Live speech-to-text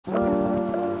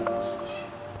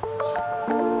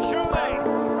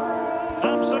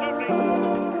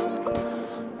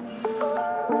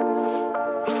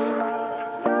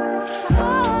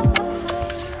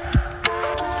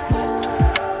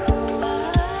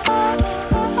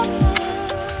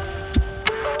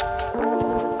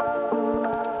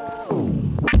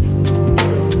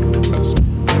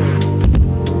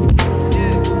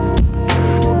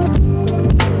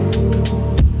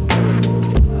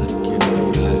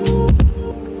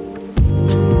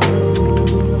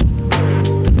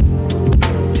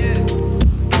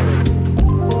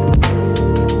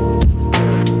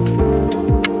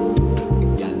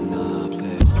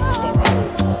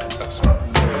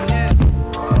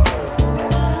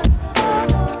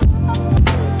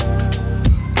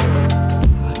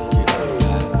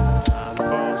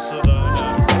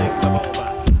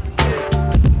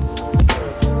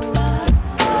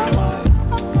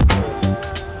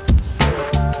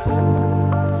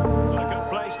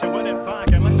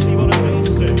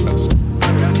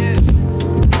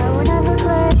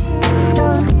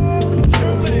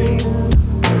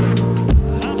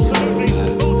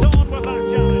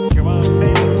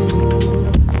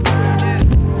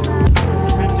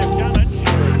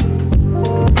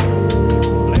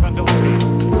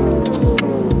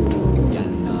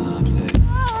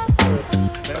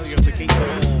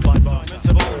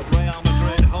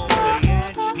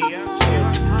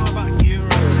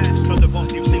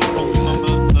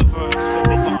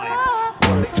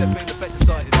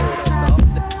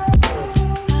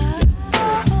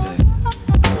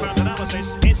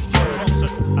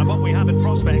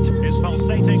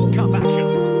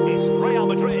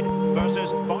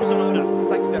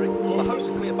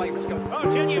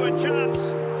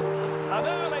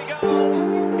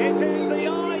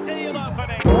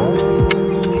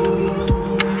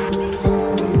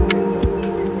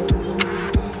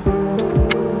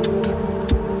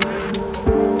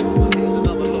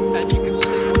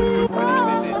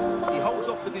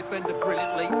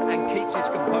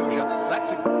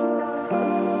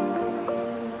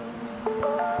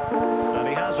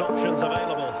options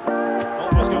available.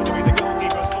 Almost going to be the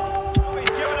goalkeeper's ball. Oh, he's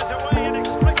given it away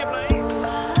inexplicably.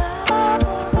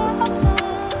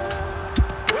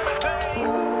 Will it be?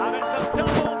 And it's a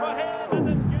double for him in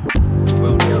this game.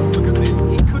 Well, just look at this.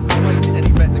 He couldn't have placed it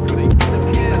any better, could he? The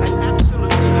keeper had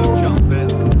absolutely no chance there.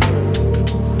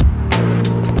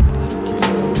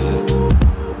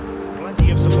 Plenty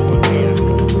of support here.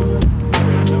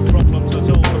 No problems at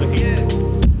all for the keeper.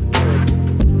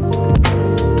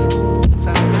 It's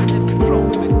had active control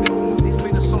of the midfield. It's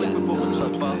been a solid performance so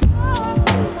far.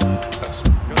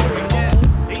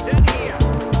 He's in here.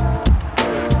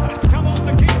 And it's come off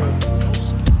the keeper.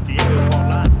 Diego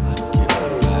Forlan.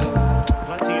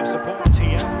 Plenty of support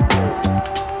here.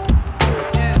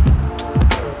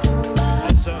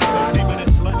 It's 30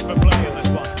 minutes left for play in this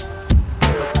one.